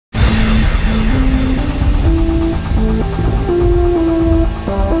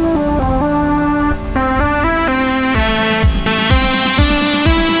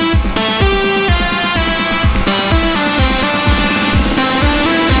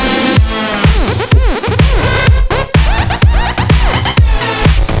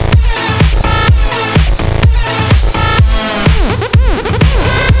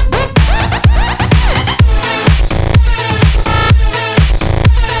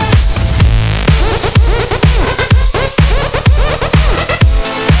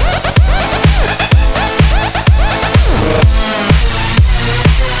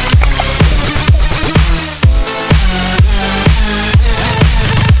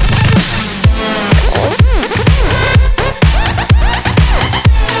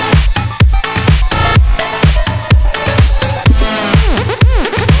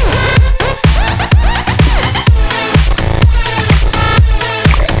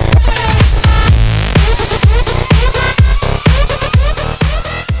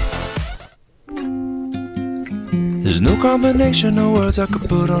combination of words I could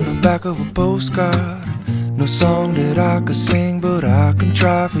put on the back of a postcard. No song that I could sing, but I can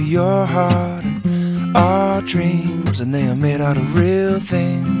try for your heart. And our dreams, and they are made out of real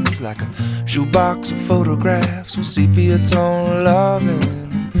things, like a shoebox of photographs with sepia tone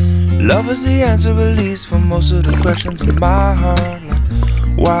loving. Love is the answer, at least, for most of the questions in my heart,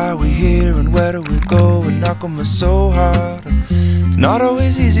 like why are we here and where do we go, and how come it's so hard. And it's not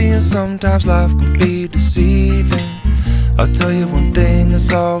always easy, and sometimes life can be deceiving. I'll tell you one thing,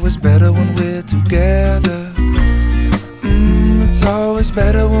 it's always better when we're together. It's always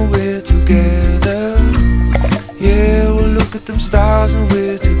better when we're together. Yeah, we'll look at them stars and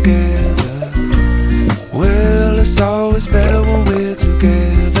we're together. Well, it's always better when we're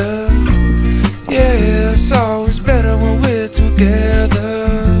together. Yeah, it's always better when we're together.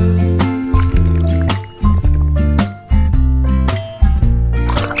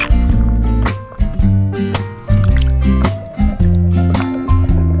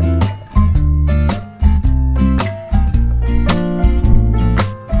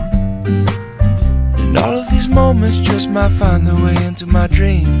 Moments just might find their way into my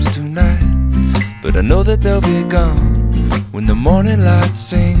dreams tonight, but I know that they'll be gone when the morning light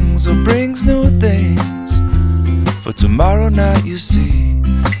sings or brings new things. For tomorrow night you see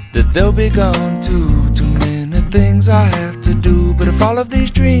that they'll be gone too. Too many things I have to do, but if all of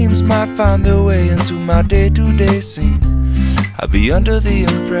these dreams might find their way into my day-to-day scene, I'd be under the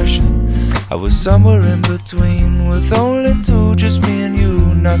impression I was somewhere in between, with only two, just me and you.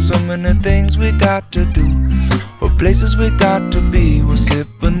 Not so many things we got to do, or places we got to be. We'll sit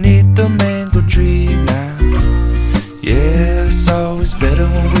beneath the mango tree now. Yeah, it's always better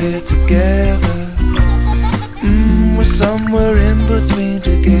when we're together. We're somewhere in between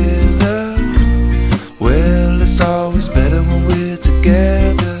together. Well, it's always better when we're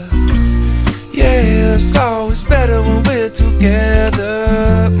together. Yeah, it's always better when we're together.